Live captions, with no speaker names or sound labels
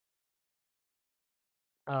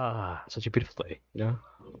Ah, such a beautiful day, you know?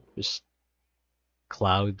 Just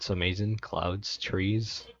clouds, amazing clouds,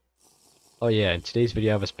 trees. Oh yeah, in today's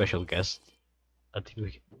video I have a special guest. I think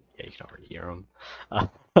we can, yeah, you can already hear him.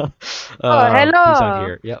 Oh, He's out hello.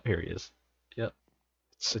 here. Yep, here he is. Yep,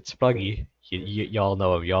 it's Froggy. Y'all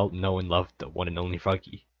know him. Y'all know and love the one and only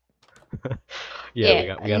Froggy. Yeah, Yeah, we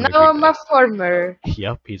got him a now green I'm a bag. farmer.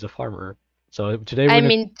 Yep, he's a farmer. So today we're I'm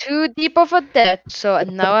gonna in too deep of a debt, so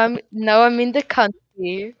now I'm in the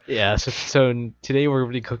country. yeah. Today we're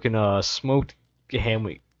gonna be cooking smoked ham.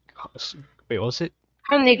 Wait, what was it?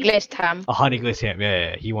 Honey glazed ham. A honey glazed ham.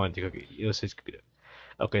 Yeah, he wanted to cook it. It was his computer.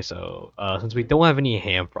 Okay, so since we don't have any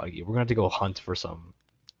ham, Froggy, we're gonna have to go hunt for some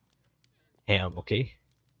ham. Okay,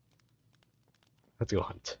 let's go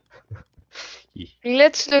hunt. Yeah.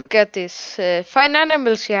 Let's look at this. Fine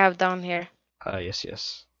animals you have down here. Yes,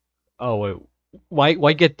 yes. Oh wait,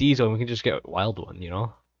 why get these when we can just get wild one? You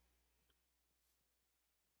know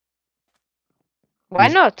Why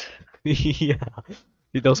these. not? Yeah,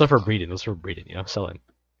 those are for breeding. Those are for breeding. You know, selling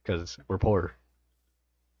because we're poor.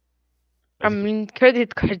 I As you mean,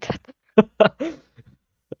 credit card.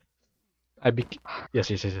 I be yes,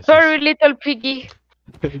 yes, yes, yes, yes. Sorry, little piggy.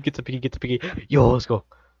 Get the piggy, get the piggy. Yo, let's go.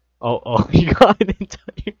 Oh, you got an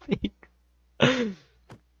entire pig.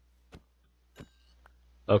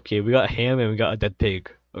 Okay, we got ham and we got a dead pig.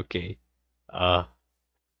 Okay. Uh,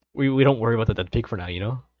 we don't worry about the dead pig for now, you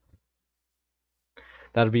know?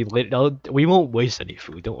 That'll be later. We won't waste any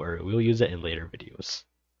food. Don't worry. We'll use it in later videos.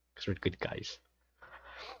 Cause we're good guys.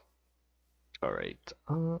 All right.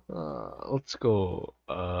 Let's go.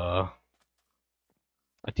 I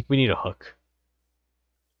think we need a hook.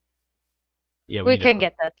 Yeah, we We need a can hook.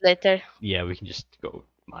 get that later. Yeah, we can just go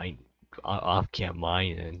mine off cam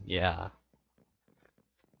mine and yeah.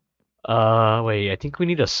 Wait. I think we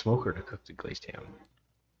need a smoker to cook the glazed ham.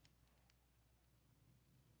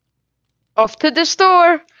 Off to the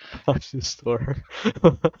store. Watch the store.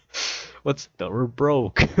 What's the we're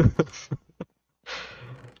broke.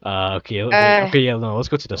 Okay, wait, Uh, okay, yeah, no, let's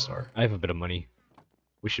go to the store. I have a bit of money.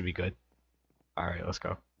 We should be good. All right, let's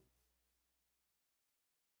go.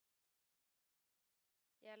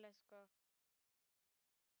 yeah, let's go.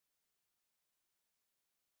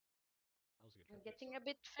 I'm getting a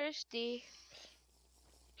bit thirsty.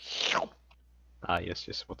 Ah, yes,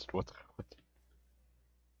 yes. What?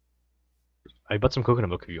 I bought some coconut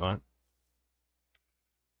milk if you want.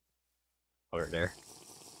 Over there.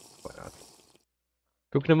 Why not?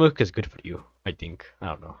 Coconut milk is good for you, I think. I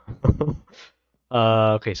don't know.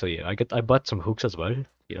 Okay, so yeah, I bought some hooks as well.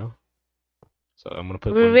 You know, so I'm gonna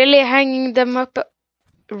put We're one. really hanging them up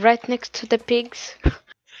right next to the pigs.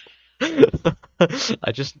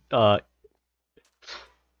 I just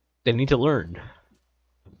they need to learn.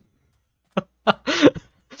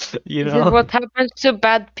 You This is know. what happens to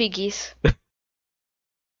bad piggies.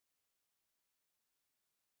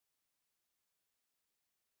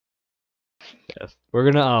 Yes.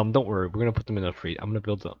 We're gonna don't worry, we're gonna put them in the freeze.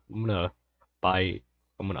 Buy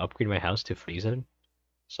I'm gonna upgrade my house to freeze it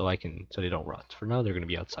so they don't rot. For now they're gonna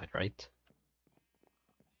be outside, right?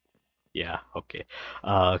 Yeah, okay.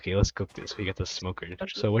 Okay, let's cook this. We got the smoker.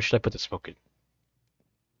 So where should I put the smoker?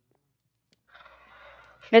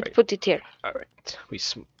 Let's Right. put it here. Alright.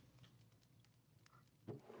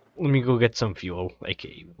 Let me go get some fuel,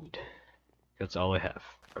 aka wood. That's all I have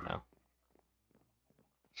for now.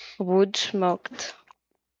 Wood smoked.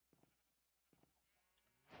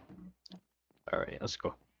 Alright, let's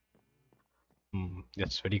go.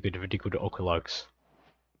 That's very good oak logs.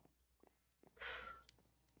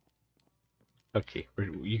 Okay,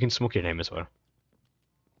 you can smoke your ham as well.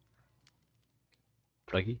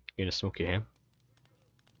 Pluggy, you gonna smoke your ham?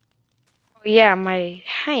 Oh, yeah, my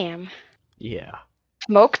ham. Yeah.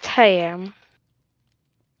 Smoked ham.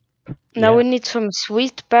 Now Yeah. we need some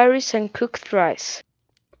sweet berries and cooked rice.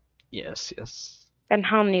 Yes, yes. And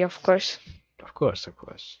honey, of course. Of course, of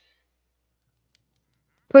course.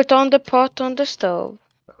 Put on the pot on the stove.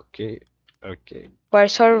 Okay, okay.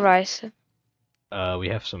 Where's our rice? We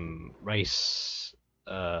have some rice,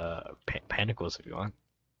 panicles if you want.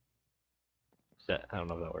 I don't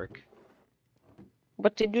know if that work.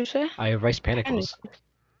 What did you say? I have rice panicles.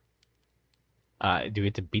 Do we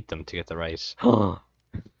have to beat them to get the rice?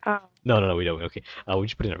 No, no, we don't. Okay. We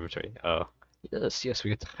just put it in inventory. Yes, yes, we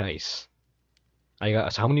get the rice.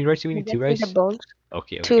 So how many rice do we need? Two rice? The bowls.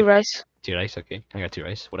 Okay, okay. Two rice. Two rice, okay. I got two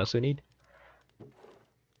rice. What else do we need?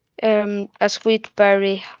 A sweet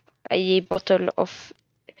berry, a bottle of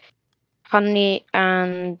honey,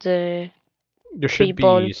 and There should be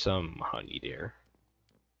bowls. some honey there.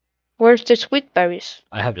 Where's the sweet berries?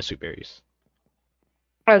 I have the sweet berries.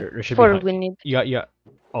 Oh, There should be four honey. we need. Yeah,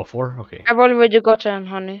 Oh, four? Okay. I've already gotten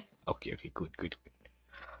honey. Okay, okay, good, good,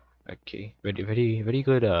 good. Okay, very, very, very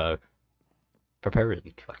good, preparing,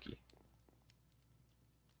 Lucky.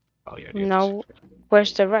 Oh, yeah, you have to. Now,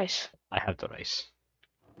 where's the rice? I have the rice.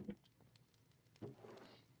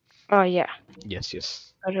 Oh yeah, Yes,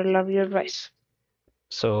 yes. I love your rice.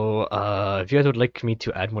 So, if you guys would like me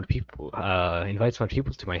to add more people, invite more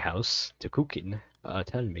people to my house to cook in,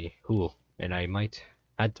 tell me who, and I might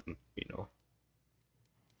add them, you know,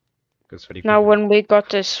 because very Now, good. when we got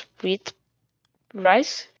the sweet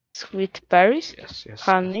rice, sweet berries, Yes, yes, yes.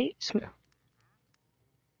 honey, Yeah,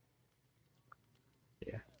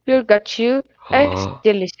 yeah. we got you. It's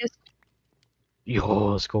delicious.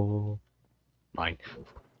 Yo, let's go. Mine.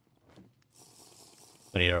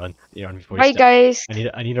 I need to run. I need to run before he Bye, steps. guys.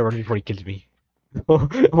 I need to run before he kills me.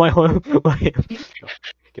 My home. My. No.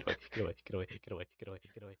 Get away. Get away. Get away. Get away. Get away.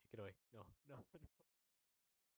 Get away. Get away. No. No.